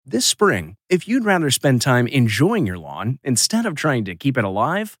This spring, if you'd rather spend time enjoying your lawn instead of trying to keep it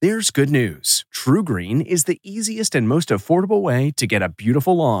alive, there's good news. TruGreen is the easiest and most affordable way to get a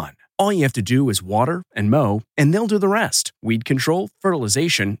beautiful lawn. All you have to do is water and mow, and they'll do the rest. Weed control,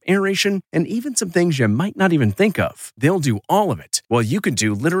 fertilization, aeration, and even some things you might not even think of. They'll do all of it, while you can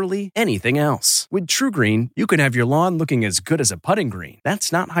do literally anything else. With TruGreen, you can have your lawn looking as good as a putting green.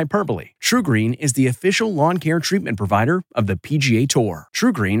 That's not hyperbole. TruGreen is the official lawn care treatment provider of the PGA Tour.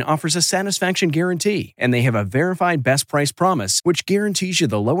 TruGreen offers a satisfaction guarantee, and they have a verified best price promise, which guarantees you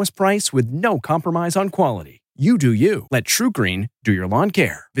the lowest price with no compromise on quality. You do you. Let TruGreen do your lawn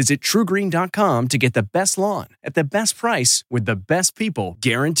care. Visit TruGreen.com to get the best lawn at the best price with the best people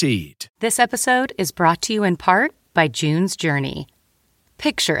guaranteed. This episode is brought to you in part by June's Journey.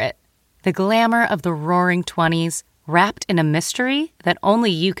 Picture it, the glamour of the roaring 20s wrapped in a mystery that only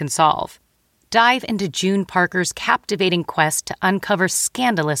you can solve. Dive into June Parker's captivating quest to uncover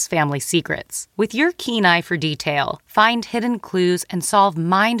scandalous family secrets. With your keen eye for detail, find hidden clues and solve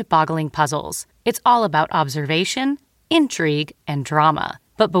mind-boggling puzzles. It's all about observation, intrigue, and drama.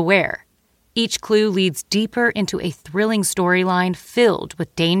 But beware, each clue leads deeper into a thrilling storyline filled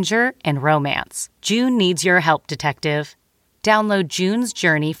with danger and romance. June needs your help, detective. Download June's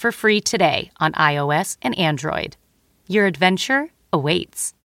Journey for free today on iOS and Android. Your adventure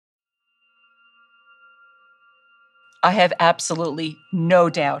awaits. I have absolutely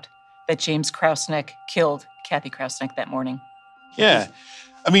no doubt that James Krausnick killed Kathy Krausnick that morning. Yeah.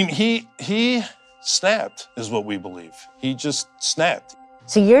 I mean, he snapped, is what we believe. He just snapped.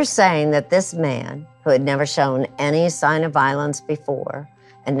 So you're saying that this man, who had never shown any sign of violence before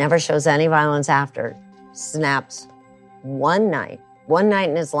and never shows any violence after, snaps one night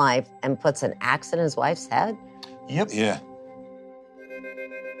in his life and puts an axe in his wife's head? Yep. Yeah.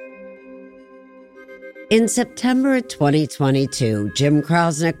 In September of 2022, Jim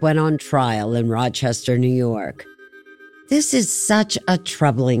Krausnick went on trial in Rochester, New York. This is such a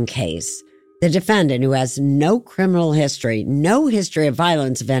troubling case. The defendant, who has no criminal history, no history of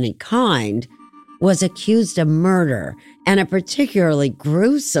violence of any kind, was accused of murder, and a particularly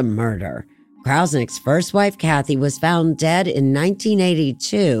gruesome murder. Krausnick's first wife, Kathy, was found dead in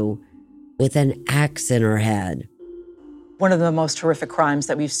 1982 with an axe in her head. One of the most horrific crimes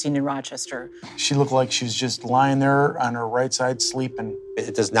that we've seen in Rochester. She looked like she was just lying there on her right side sleeping.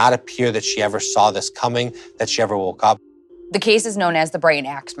 It does not appear that she ever saw this coming, that she ever woke up. The case is known as the Brighton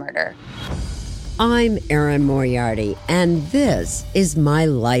Axe murder. I'm Erin Moriarty, and this is My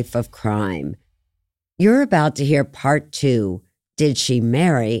Life of Crime. You're about to hear part 2, Did She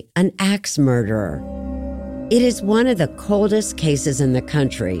Marry an Axe Murderer? It is one of the coldest cases in the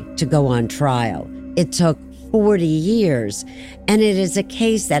country to go on trial. It took 40 years, and it is a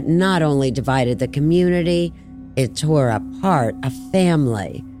case that not only divided the community, it tore apart a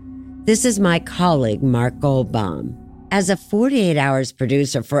family. This is my colleague, Mark Goldbaum. As a 48 Hours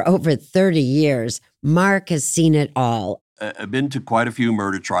producer for over 30 years, Mark has seen it all. I've been to quite a few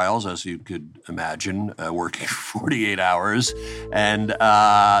murder trials, as you could imagine, working 48 hours. And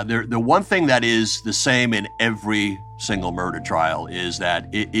the one thing that is the same in every single murder trial is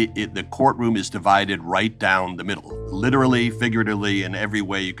that the courtroom is divided right down the middle, literally, figuratively, in every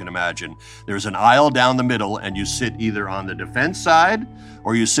way you can imagine. There's an aisle down the middle, and you sit either on the defense side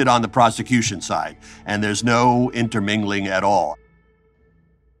or you sit on the prosecution side, and there's no intermingling at all.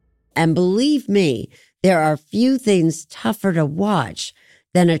 And believe me, there are few things tougher to watch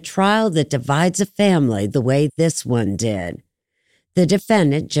than a trial that divides a family the way this one did. The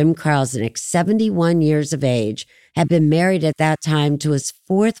defendant, Jim Krausnick, 71 years of age, had been married at that time to his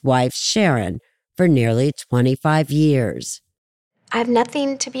fourth wife, Sharon, for nearly 25 years. I have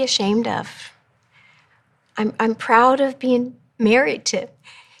nothing to be ashamed of. I'm proud of being married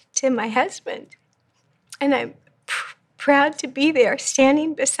to my husband, and I'm proud to be there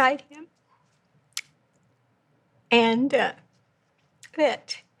standing beside him. And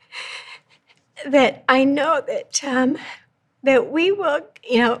that I know that we will,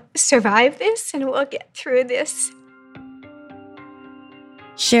 survive this and we'll get through this.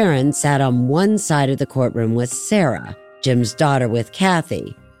 Sharon sat on one side of the courtroom with Sarah, Jim's daughter, with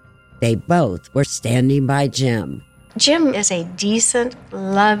Kathy. They both were standing by Jim. Jim is a decent,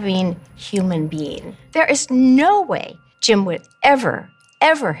 loving human being. There is no way Jim would ever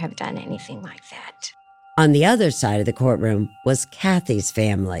have done anything like that. On the other side of the courtroom was Kathy's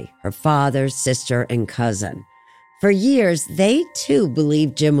family, her father, sister, and cousin. For years, they too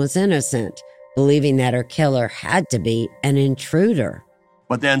believed Jim was innocent, believing that her killer had to be an intruder.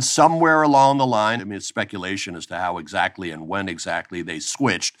 But then somewhere along the line, it's speculation as to how exactly and when exactly they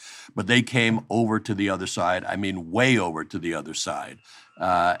switched, but they came over to the other side, way over to the other side.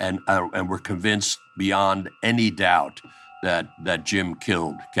 and were convinced beyond any doubt that Jim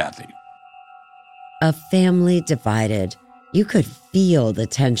killed Kathy. A family divided. You could feel the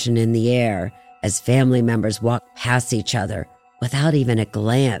tension in the air as family members walked past each other without even a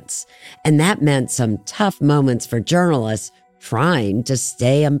glance. And that meant some tough moments for journalists trying to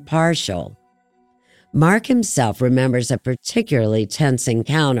stay impartial. Mark himself remembers a particularly tense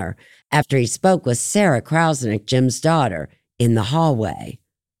encounter after he spoke with Sarah Krausnick, Jim's daughter, in the hallway.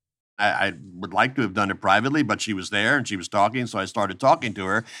 I would like to have done it privately, but she was there and she was talking, so I started talking to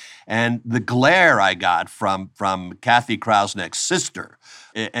her. And the glare I got from Kathy Krausnick's sister,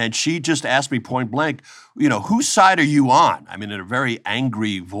 and she just asked me point blank, whose side are you on? I mean, in a very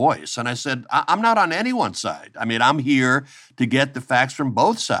angry voice. And I said, I'm not on anyone's side. I mean, I'm here to get the facts from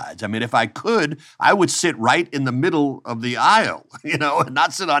both sides. I mean, if I could, I would sit right in the middle of the aisle, and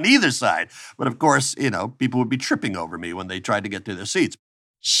not sit on either side. But of course, people would be tripping over me when they tried to get to their seats.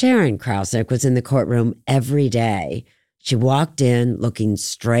 Sharon Krausnick was in the courtroom every day. She walked in looking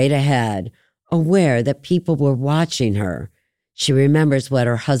straight ahead, aware that people were watching her. She remembers what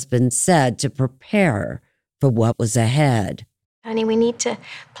her husband said to prepare her for what was ahead. Honey, we need to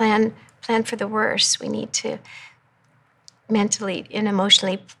plan for the worst. We need to mentally and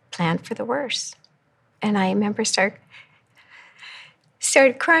emotionally plan for the worst. And I remember started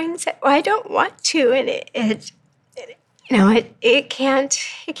crying and said, well, I don't want to. And it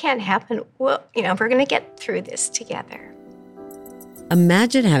can't happen. Well, we're going to get through this together.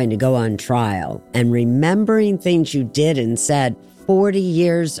 Imagine having to go on trial and remembering things you did and said 40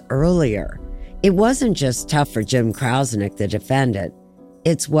 years earlier. It wasn't just tough for Jim Krausnick, the defendant.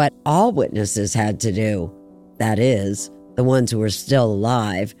 It's what all witnesses had to do. That is, the ones who were still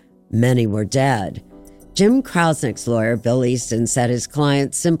alive. Many were dead. Jim Krausnick's lawyer, Bill Easton, said his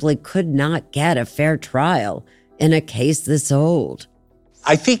client simply could not get a fair trial in a case this old.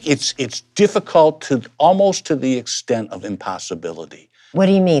 I think it's difficult to almost to the extent of impossibility. What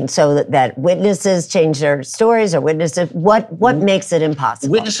do you mean? So that witnesses change their stories, or witnesses, what makes it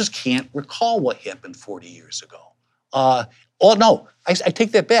impossible? Witnesses can't recall what happened 40 years ago. No, I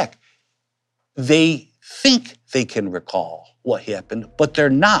take that back. They think they can recall what happened, but they're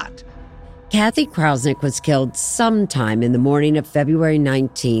not. Kathy Krausnick was killed sometime in the morning of February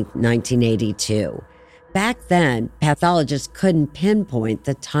 19, 1982. Back then, pathologists couldn't pinpoint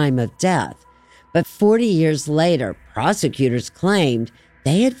the time of death. But 40 years later, prosecutors claimed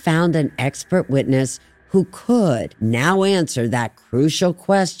they had found an expert witness who could now answer that crucial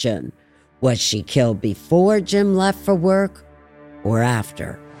question. Was she killed before Jim left for work or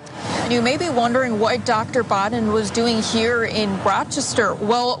after? You may be wondering what Dr. Bodden was doing here in Rochester.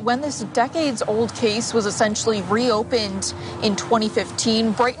 Well, when this decades-old case was essentially reopened in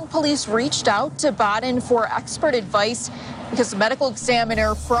 2015, Brighton police reached out to Bodden for expert advice because the medical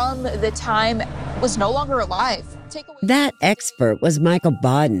examiner from the time was no longer alive. That expert was Michael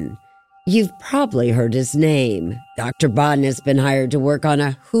Bodden. You've probably heard his name. Dr. Bodden has been hired to work on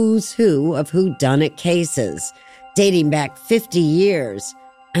a who's who of whodunit cases, dating back 50 years,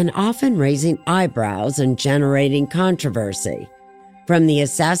 and often raising eyebrows and generating controversy. From the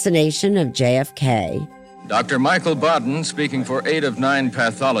assassination of JFK. Dr. Michael Bodden, speaking for 8 of 9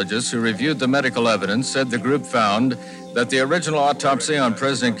 pathologists who reviewed the medical evidence, said the group found that the original autopsy on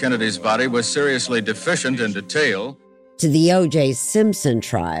President Kennedy's body was seriously deficient in detail. To the O.J. Simpson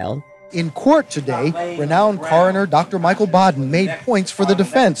trial. In court today, renowned coroner Dr. Michael Bodden made points for the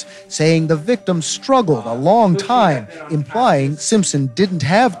defense, saying the victim struggled a long time, implying Simpson didn't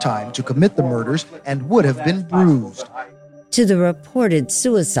have time to commit the murders and would have been bruised. To the reported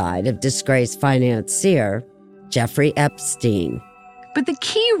suicide of disgraced financier Jeffrey Epstein. But the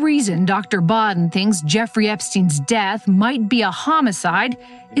key reason Dr. Bodden thinks Jeffrey Epstein's death might be a homicide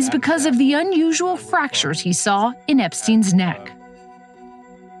is because of the unusual fractures he saw in Epstein's neck.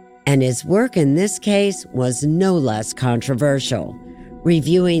 And his work in this case was no less controversial.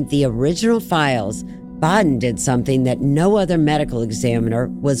 Reviewing the original files, Bodden did something that no other medical examiner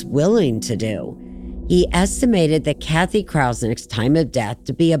was willing to do. He estimated that Kathy Krausnick's time of death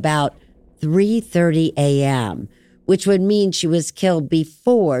to be about 3:30 a.m., which would mean she was killed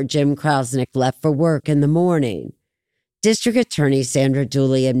before Jim Krausnick left for work in the morning. District Attorney Sandra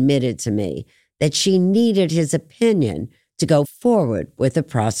Dooley admitted to me that she needed his opinion to go forward with the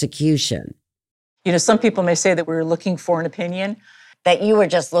prosecution. Some people may say that we're looking for an opinion. That you were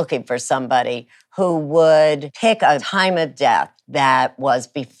just looking for somebody who would pick a time of death that was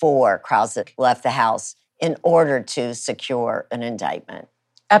before Krausnick left the house in order to secure an indictment.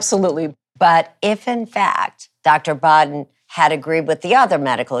 Absolutely. But if, in fact, Dr. Bodden had agreed with the other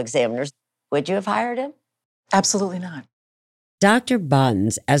medical examiners, would you have hired him? Absolutely not. Dr.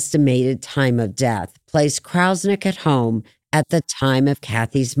 Bodden's estimated time of death placed Krausnick at home at the time of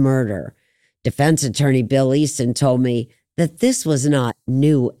Kathy's murder. Defense attorney Bill Easton told me that this was not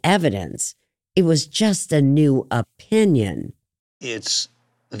new evidence. It was just a new opinion. It's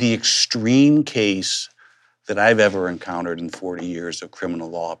the extreme case that I've ever encountered in 40 years of criminal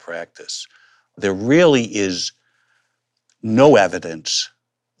law practice. There really is no evidence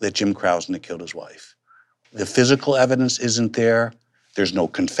that Jim Krausnick killed his wife. The physical evidence isn't there. There's no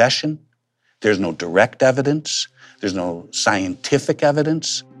confession. There's no direct evidence. There's no scientific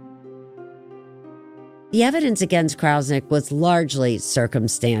evidence. The evidence against Krausnick was largely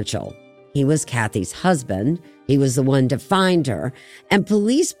circumstantial. He was Kathy's husband. He was the one to find her. And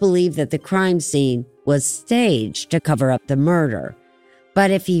police believe that the crime scene was staged to cover up the murder. But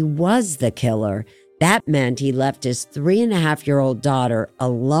if he was the killer, that meant he left his 3.5-year-old daughter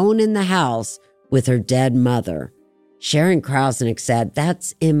alone in the house with her dead mother. Sharon Krausnick said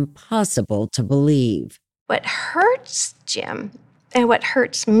that's impossible to believe. What hurts Jim and what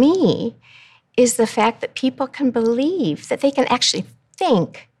hurts me is the fact that people can believe, that they can actually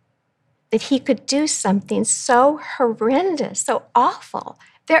think that he could do something so horrendous, so awful.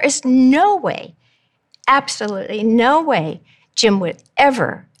 There is no way, absolutely no way, Jim would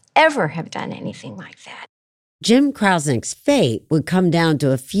ever have done anything like that. Jim Krausnick's fate would come down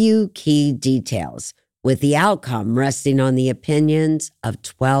to a few key details, with the outcome resting on the opinions of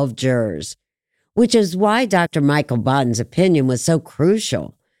 12 jurors, which is why Dr. Michael Bodden's opinion was so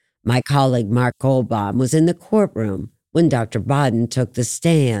crucial. My colleague Mark Goldbaum was in the courtroom when Dr. Bodden took the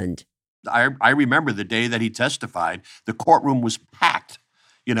stand. I remember the day that he testified, the courtroom was packed,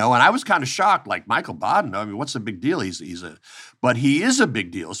 and I was kind of shocked, like Michael Bodden, I mean, what's the big deal? But he is a big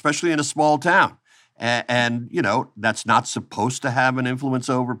deal, especially in a small town. And that's not supposed to have an influence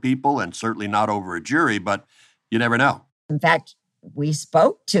over people and certainly not over a jury, but you never know. In fact, we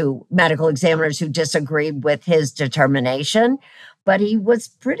spoke to medical examiners who disagreed with his determination, but he was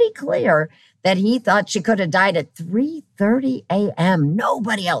pretty clear that he thought she could have died at 3:30 a.m.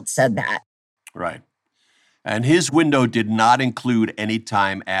 Nobody else said that. Right. And his window did not include any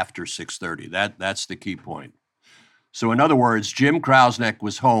time after 6:30. That's the key point. So in other words, Jim Krausnick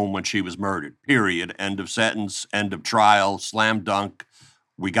was home when she was murdered, period. End of sentence, end of trial, slam dunk.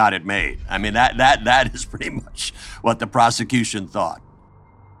 We got it made. I mean, that is pretty much what the prosecution thought.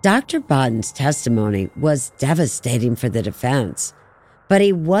 Dr. Bodden's testimony was devastating for the defense, but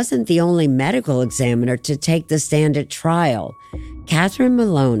he wasn't the only medical examiner to take the stand at trial. Catherine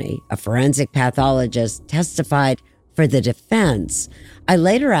Maloney, a forensic pathologist, testified for the defense. I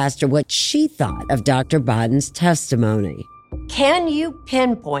later asked her what she thought of Dr. Bodden's testimony. Can you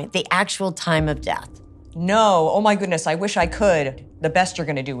pinpoint the actual time of death? No. Oh my goodness, I wish I could. The best you're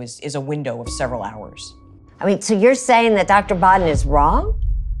gonna do is a window of several hours. I mean, so you're saying that Dr. Bodden is wrong?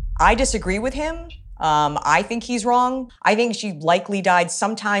 I disagree with him. I think he's wrong. I think she likely died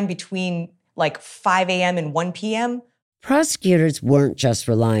sometime between like 5 a.m. and 1 p.m. Prosecutors weren't just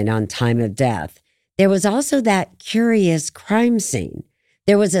relying on time of death. There was also that curious crime scene.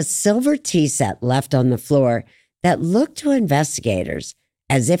 There was a silver tea set left on the floor that looked to investigators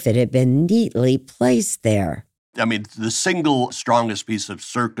as if it had been neatly placed there. I mean, the single strongest piece of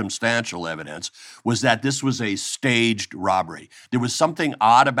circumstantial evidence was that this was a staged robbery. There was something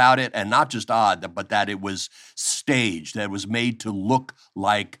odd about it, and not just odd, but that it was staged, that it was made to look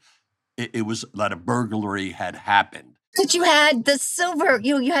like it was that a burglary had happened. But you had the silver,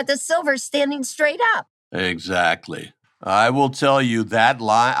 you had the silver standing straight up. Exactly. I will tell you that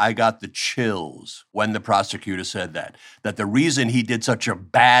lie, I got the chills when the prosecutor said that the reason he did such a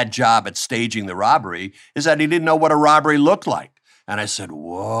bad job at staging the robbery is that he didn't know what a robbery looked like. And I said,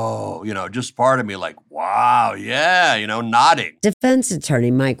 whoa, just part of me like, wow, yeah, nodding. Defense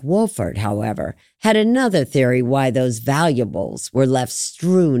attorney Mike Wolford, however, had another theory why those valuables were left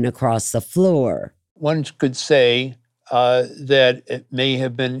strewn across the floor. One could say that it may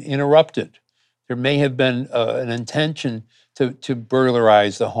have been interrupted. There may have been an intention to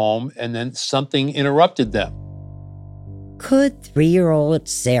burglarize the home, and then something interrupted them. Could 3-year-old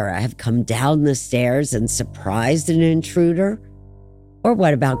Sarah have come down the stairs and surprised an intruder? Or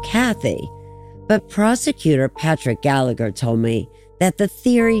what about Kathy? But prosecutor Patrick Gallagher told me that the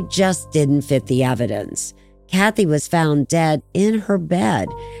theory just didn't fit the evidence. Kathy was found dead in her bed,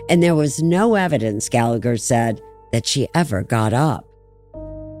 and there was no evidence, Gallagher said, that she ever got up.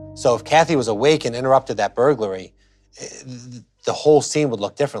 So if Kathy was awake and interrupted that burglary, the whole scene would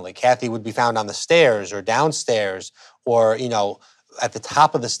look differently. Kathy would be found on the stairs or downstairs or, at the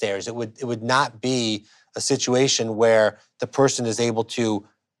top of the stairs. It would not be a situation where the person is able to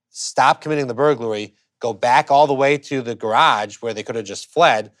stop committing the burglary, go back all the way to the garage where they could have just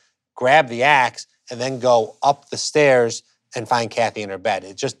fled, grab the axe, and then go up the stairs and find Kathy in her bed.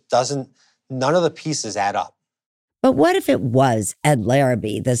 It just doesn't, none of the pieces add up. But what if it was Ed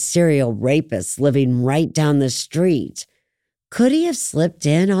Larrabee, the serial rapist living right down the street? Could he have slipped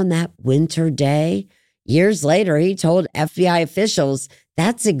in on that winter day? Years later, he told FBI officials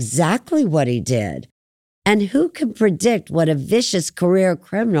that's exactly what he did. And who can predict what a vicious career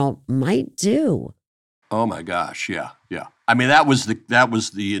criminal might do? Oh my gosh, yeah. I mean, that was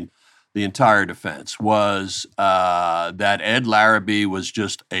the entire defense was that Ed Larrabee was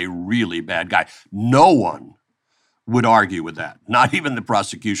just a really bad guy. No one would argue with that, not even the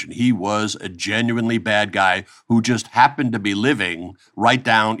prosecution. He was a genuinely bad guy who just happened to be living right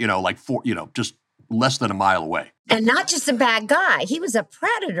down, just less than a mile away. And not just a bad guy, he was a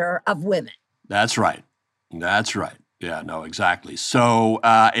predator of women. That's right. Yeah, no, exactly. So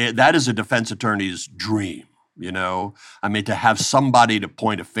that is a defense attorney's dream, I mean, to have somebody to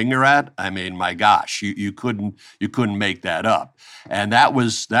point a finger at, I mean, my gosh, you couldn't make that up. And that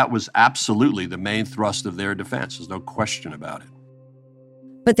was absolutely the main thrust of their defense. There's no question about it.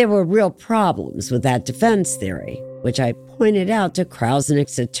 But there were real problems with that defense theory, which I pointed out to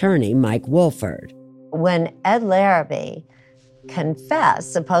Krasnick's attorney, Mike Wolford. When Ed Larrabee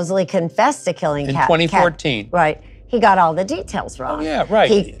supposedly confessed to killing in 2014. Right. He got all the details wrong. Oh, yeah,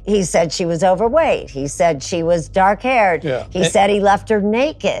 right. He said she was overweight. He said she was dark-haired. Yeah. He said he left her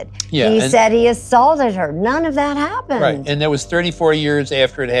naked. Yeah, he said he assaulted her. None of that happened. Right, and that was 34 years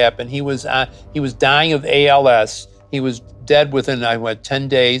after it happened. He was dying of ALS. He was dead within, 10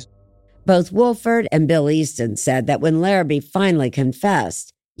 days. Both Wolford and Bill Easton said that when Larrabee finally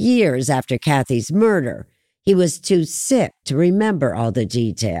confessed, years after Kathy's murder, he was too sick to remember all the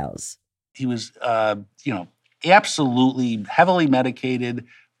details. He was, absolutely heavily medicated.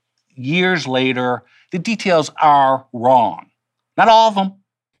 Years later, the details are wrong. Not all of them.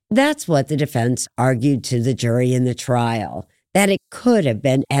 That's what the defense argued to the jury in the trial, that it could have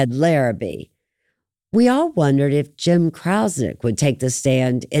been Ed Larrabee. We all wondered if Jim Krasnick would take the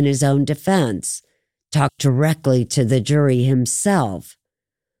stand in his own defense, talk directly to the jury himself.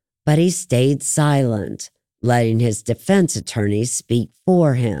 But he stayed silent, letting his defense attorney speak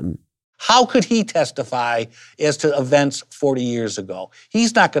for him. How could he testify as to events 40 years ago?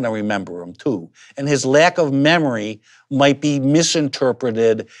 He's not going to remember them, too. And his lack of memory might be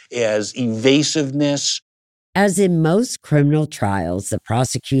misinterpreted as evasiveness. As in most criminal trials, the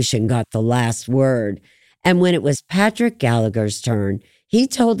prosecution got the last word. And when it was Patrick Gallagher's turn, he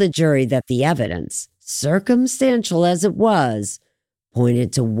told the jury that the evidence, circumstantial as it was,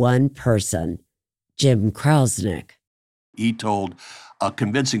 pointed to one person, Jim Krasnick. He told a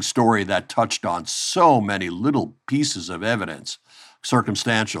convincing story that touched on so many little pieces of evidence,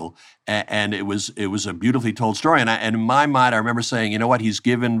 circumstantial, and it was a beautifully told story. And in my mind, I remember saying, you know what, he's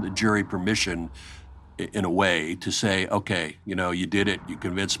given the jury permission, in a way, to say, okay, you did it, you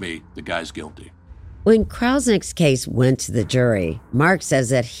convinced me, the guy's guilty. When Krasnick's case went to the jury, Mark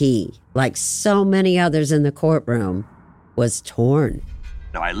says that he, like so many others in the courtroom, was torn.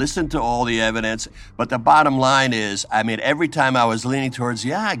 Now, I listened to all the evidence, but the bottom line is, every time I was leaning towards,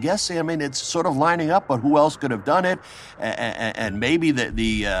 I guess, it's sort of lining up, but who else could have done it? And maybe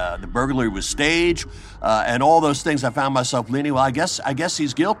the burglary was staged, and all those things. I found myself leaning, well, I guess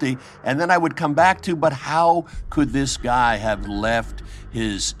he's guilty. And then I would come back to, but how could this guy have left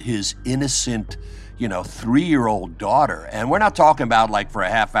his innocent, 3-year-old daughter? And we're not talking about for a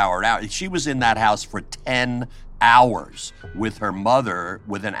half hour now. She was in that house for 10 hours with her mother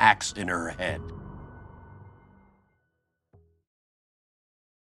with an axe in her head.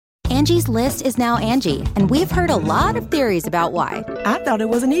 Angie's List is now Angie, and we've heard a lot of theories about why. I thought it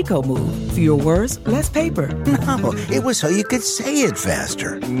was an eco move. Fewer words, less paper. No, it was so you could say it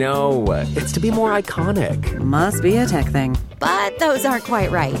faster. No, it's to be more iconic. Must be a tech thing. But those aren't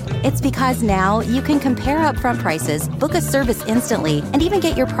quite right. It's because now you can compare upfront prices, book a service instantly, and even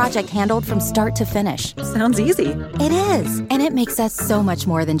get your project handled from start to finish. Sounds easy. It is, and it makes us so much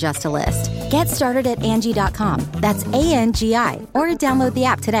more than just a list. Get started at Angie.com. That's ANGI, or download the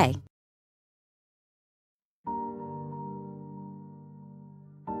app today.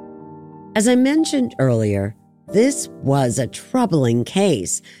 As I mentioned earlier, this was a troubling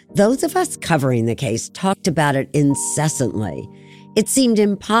case. Those of us covering the case talked about it incessantly. It seemed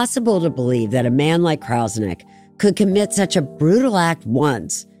impossible to believe that a man like Krasnick could commit such a brutal act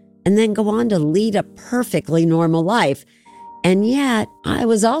once and then go on to lead a perfectly normal life. And yet, I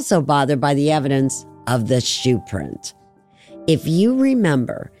was also bothered by the evidence of the shoe print. If you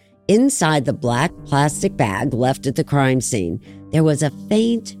remember, inside the black plastic bag left at the crime scene, there was a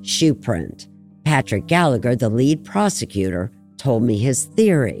faint shoe print. Patrick Gallagher, the lead prosecutor, told me his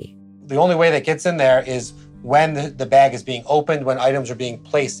theory. The only way that gets in there is when the bag is being opened, when items are being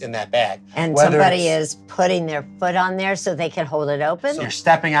placed in that bag. And Whether somebody it's- is putting their foot on there so they can hold it open? So you're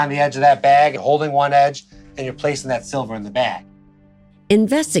stepping on the edge of that bag, holding one edge, and you're placing that silver in the bag.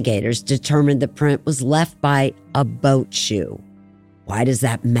 Investigators determined the print was left by a boat shoe. Why does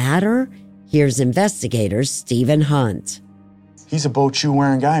that matter? Here's investigator Stephen Hunt. He's a boat shoe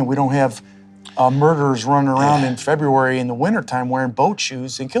wearing guy, and we don't have murderers running around in February in the wintertime wearing boat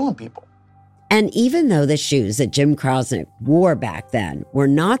shoes and killing people. And even though the shoes that Jim Krausnick wore back then were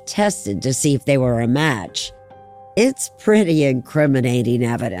not tested to see if they were a match, it's pretty incriminating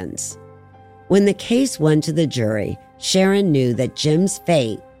evidence. When the case went to the jury, Sharon knew that Jim's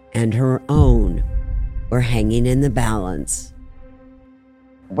fate and her own were hanging in the balance.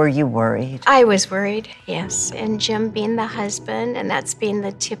 Were you worried? I was worried, yes. And Jim being the husband, and that's being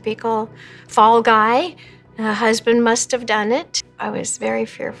the typical fall guy, the husband must have done it. I was very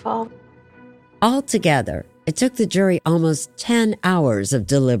fearful. Altogether, it took the jury almost 10 hours of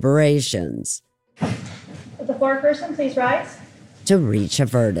deliberations Would the foreperson please rise? to reach a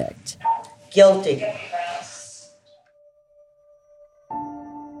verdict. Guilty.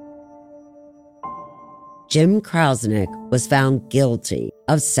 Jim Krausnick was found guilty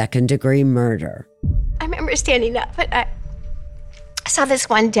of second-degree murder. I remember standing up, but I saw this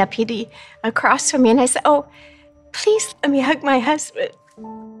one deputy across from me, and I said, "Oh, please let me hug my husband."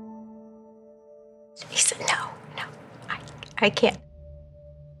 He said, no, I can't.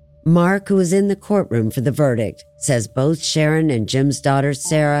 Mark, who was in the courtroom for the verdict, says both Sharon and Jim's daughter,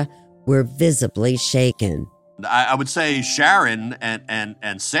 Sarah, were visibly shaken. I would say Sharon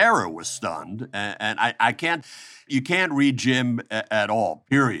and Sarah were stunned, and you can't read Jim at all,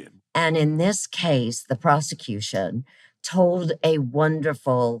 period. And in this case, the prosecution told a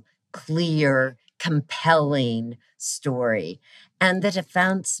wonderful, clear, compelling story, and the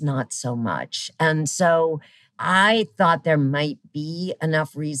defense not so much. And so I thought there might be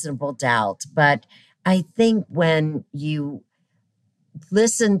enough reasonable doubt, but I think when you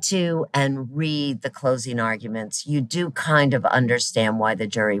listen to and read the closing arguments, you do kind of understand why the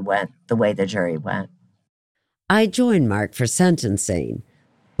jury went the way the jury went. I joined Mark for sentencing.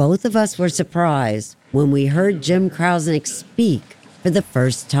 Both of us were surprised when we heard Jim Krausnick speak for the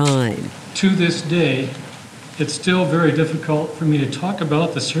first time. To this day, it's still very difficult for me to talk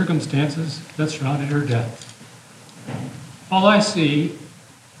about the circumstances that surrounded her death. All I see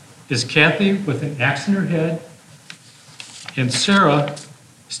is Kathy with an axe in her head and Sarah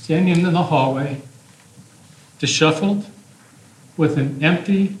standing in the hallway, disheveled, with an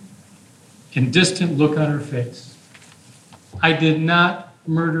empty and distant look on her face. I did not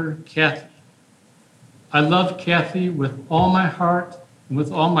murder Kathy. I loved Kathy with all my heart and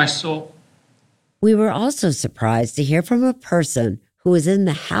with all my soul. We were also surprised to hear from a person who was in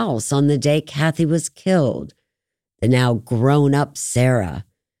the house on the day Kathy was killed, the now grown-up Sarah.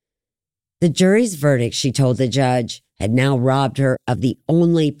 The jury's verdict, she told the judge, had now robbed her of the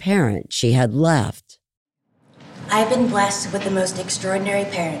only parent she had left. I've been blessed with the most extraordinary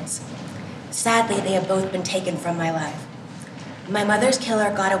parents. Sadly, they have both been taken from my life. My mother's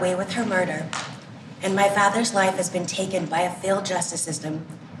killer got away with her murder, and my father's life has been taken by a failed justice system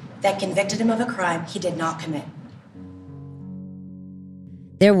that convicted him of a crime he did not commit.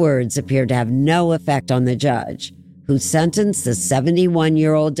 Their words appeared to have no effect on the judge, who sentenced the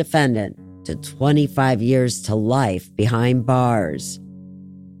 71-year-old defendant to 25 years to life behind bars.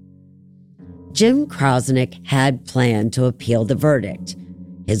 Jim Krausnick had planned to appeal the verdict,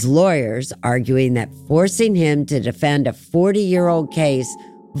 his lawyers arguing that forcing him to defend a 40-year-old case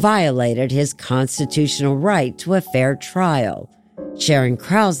violated his constitutional right to a fair trial. Sharon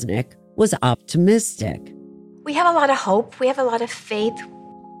Krausnick was optimistic. We have a lot of hope. We have a lot of faith.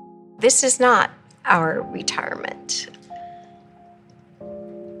 This is not our retirement.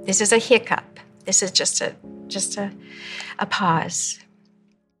 This is a hiccup. This is just a pause.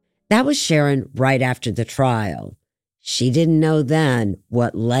 That was Sharon right after the trial. She didn't know then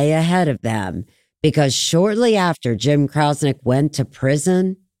what lay ahead of them, because shortly after Jim Krausnick went to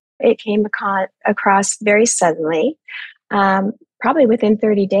prison, It came across very suddenly, probably within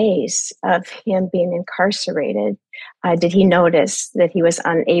 30 days of him being incarcerated. Did he notice that he was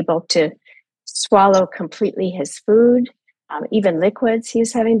unable to swallow completely his food, even liquids he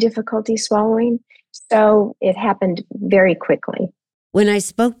was having difficulty swallowing? So it happened very quickly. when I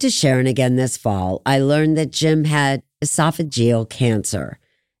spoke to Sharon again this fall, I learned that Jim had esophageal cancer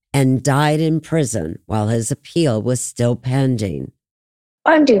and died in prison while his appeal was still pending.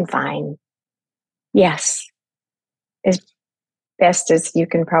 I'm doing fine. Yes. As best as you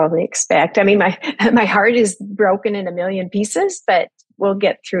can probably expect. I mean, my heart is broken in a million pieces, but we'll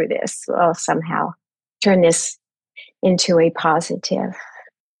get through this. We'll somehow turn this into a positive.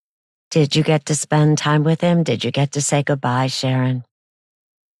 Did you get to spend time with him? Did you get to say goodbye, Sharon?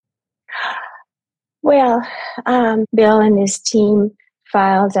 Well, Bill and his team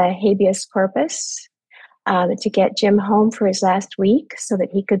filed a habeas corpus to get Jim home for his last week so that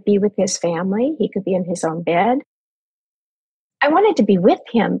he could be with his family. He could be in his own bed. I wanted to be with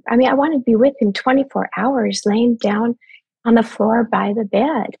him. I mean, I wanted to be with him 24 hours laying down on the floor by the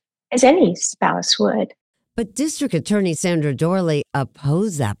bed, as any spouse would. But District Attorney Sandra Dorley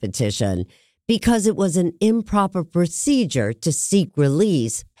opposed that petition because it was an improper procedure to seek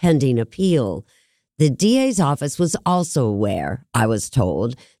release pending appeal. The DA's office was also aware, I was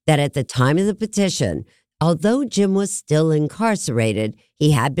told, that at the time of the petition, although Jim was still incarcerated,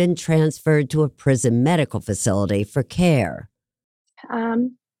 he had been transferred to a prison medical facility for care.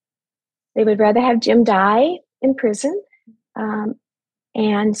 They would rather have Jim die in prison.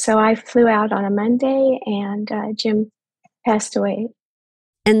 And so I flew out on a Monday and Jim passed away.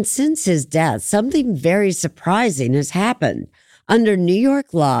 And since his death, something very surprising has happened. Under New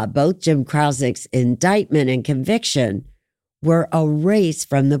York law, both Jim Krausnick's indictment and conviction were erased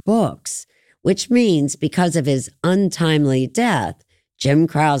from the books, which means because of his untimely death, Jim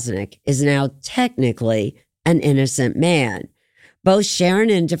Krausnick is now technically an innocent man. Both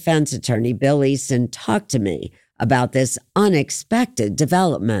Sharon and defense attorney Bill Easton talked to me about this unexpected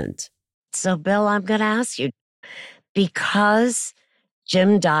development. So, Bill, I'm going to ask you, because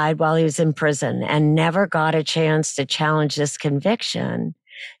Jim died while he was in prison and never got a chance to challenge this conviction,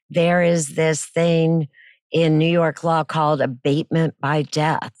 there is this thing in New York law called abatement by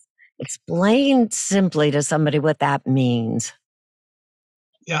death. Explain simply to somebody what that means.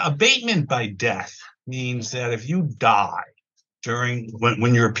 Yeah, abatement by death means that if you die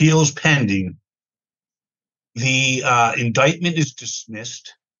when your appeal is pending, the indictment is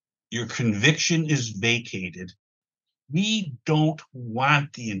dismissed, your conviction is vacated. We don't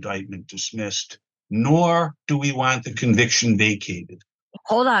want the indictment dismissed, nor do we want the conviction vacated.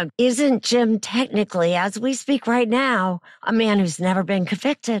 Hold on. Isn't Jim technically, as we speak right now, a man who's never been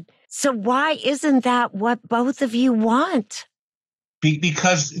convicted? So why isn't that what both of you want?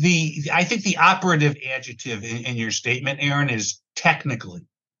 Because I think the operative adjective in your statement, Aaron, is technically.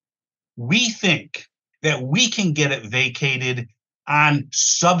 We think that we can get it vacated on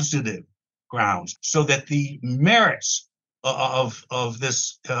substantive grounds so that the merits of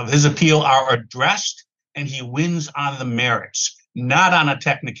his appeal are addressed and he wins on the merits, not on a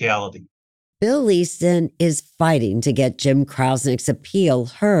technicality. Bill Easton is fighting to get Jim Krausnick's appeal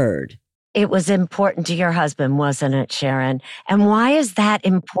heard. It was important to your husband, wasn't it, Sharon? And why is that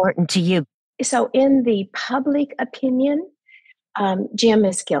important to you? So in the public opinion, Jim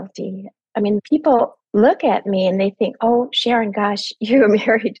is guilty. I mean, people look at me and they think, oh, Sharon, gosh, you're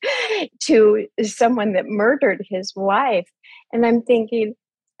married to someone that murdered his wife. And I'm thinking,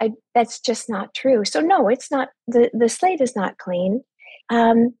 that's just not true. So no, it's not, the slate is not clean.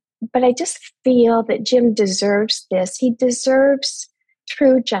 But I just feel that Jim deserves this. He deserves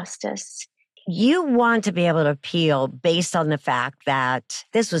true justice. You want to be able to appeal based on the fact that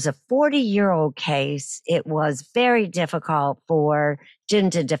this was a 40-year-old case. It was very difficult for Jim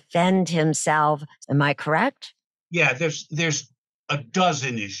to defend himself. Am I correct? Yeah, there's a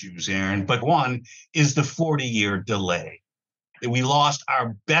dozen issues, Aaron, but one is the 40-year delay. We lost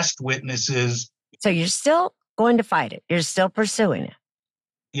our best witnesses. So you're still going to fight it. You're still pursuing it.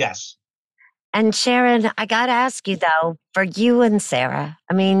 Yes. And Sharon, I got to ask you, though, for you and Sarah,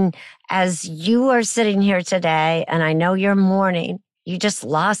 I mean, as you are sitting here today, and I know you're mourning, you just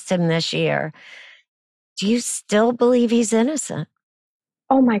lost him this year. Do you still believe he's innocent?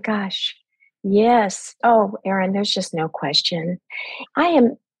 Oh, my gosh. Yes. Oh, Aaron, there's just no question. I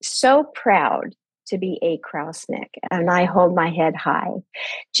am so proud to be a Krausnick, and I hold my head high.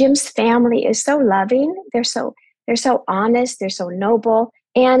 Jim's family is so loving. They're so honest. They're so noble.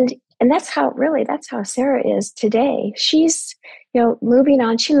 And that's how Sarah is today. She's, moving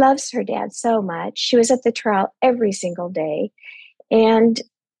on. She loves her dad so much. She was at the trial every single day. And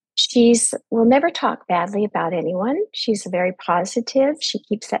will never talk badly about anyone. She's very positive. She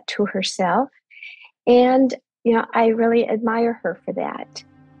keeps that to herself. And, I really admire her for that.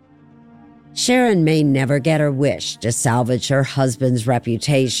 Sharon may never get her wish to salvage her husband's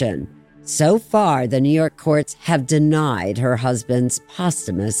reputation. So far, the New York courts have denied her husband's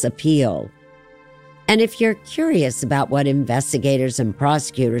posthumous appeal. And if you're curious about what investigators and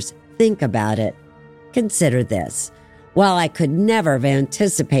prosecutors think about it, consider this. While I could never have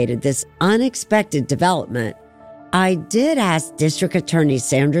anticipated this unexpected development, I did ask District Attorney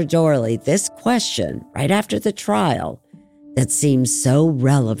Sandra Dorley this question right after the trial that seems so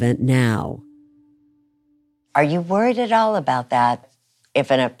relevant now. Are you worried at all about that?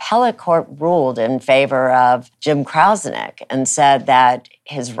 If an appellate court ruled in favor of Jim Krausenig and said that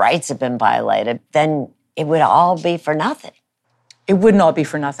his rights have been violated, then it would all be for nothing. It wouldn't all be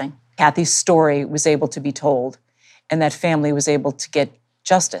for nothing. Kathy's story was able to be told, and that family was able to get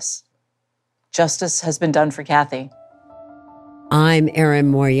justice. Justice has been done for Kathy. I'm Erin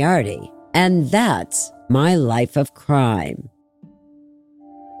Moriarty, and that's My Life of Crime.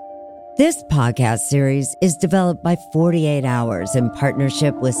 This podcast series is developed by 48 Hours in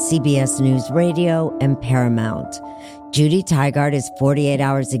partnership with CBS News Radio and Paramount. Judy Tygart is 48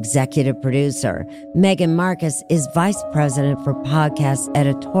 Hours executive producer. Megan Marcus is vice president for podcast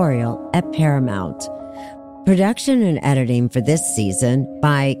editorial at Paramount. Production and editing for this season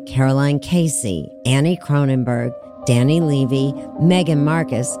by Caroline Casey, Annie Cronenberg, Danny Levy, Megan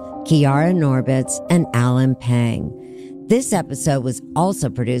Marcus, Kiara Norbitz, and Alan Pang. This episode was also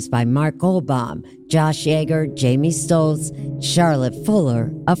produced by Mark Goldbaum, Josh Yeager, Jamie Stoltz, Charlotte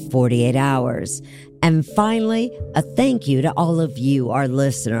Fuller of 48 Hours. And finally, a thank you to all of you, our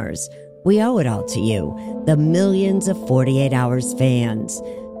listeners. We owe it all to you, the millions of 48 Hours fans.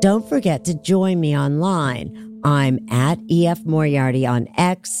 Don't forget to join me online. I'm at EF Moriarty on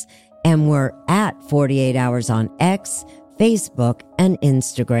X, and we're at 48 Hours on X, Facebook, and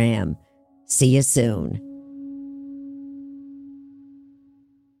Instagram. See you soon.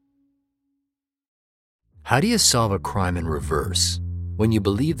 How do you solve a crime in reverse when you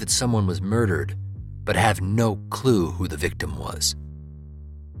believe that someone was murdered but have no clue who the victim was?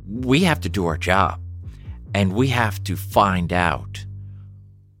 We have to do our job, and we have to find out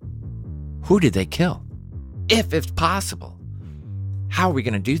who did they kill, if it's possible. How are we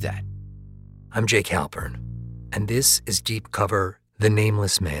going to do that? I'm Jake Halpern, and this is Deep Cover: The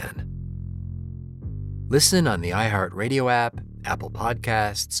Nameless Man. Listen on the iHeartRadio app, Apple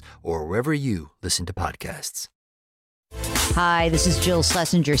Podcasts, or wherever you listen to podcasts. Hi, this is Jill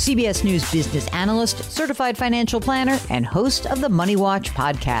Schlesinger, CBS News business analyst, certified financial planner, and host of the Money Watch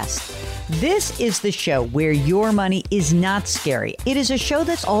podcast. This is the show where your money is not scary. It is a show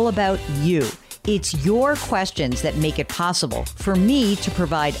that's all about you. It's your questions that make it possible for me to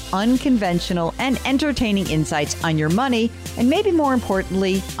provide unconventional and entertaining insights on your money, and maybe more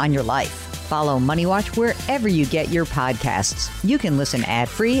importantly, on your life. Follow Money Watch wherever you get your podcasts. You can listen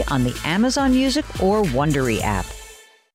ad-free on the Amazon Music or Wondery app.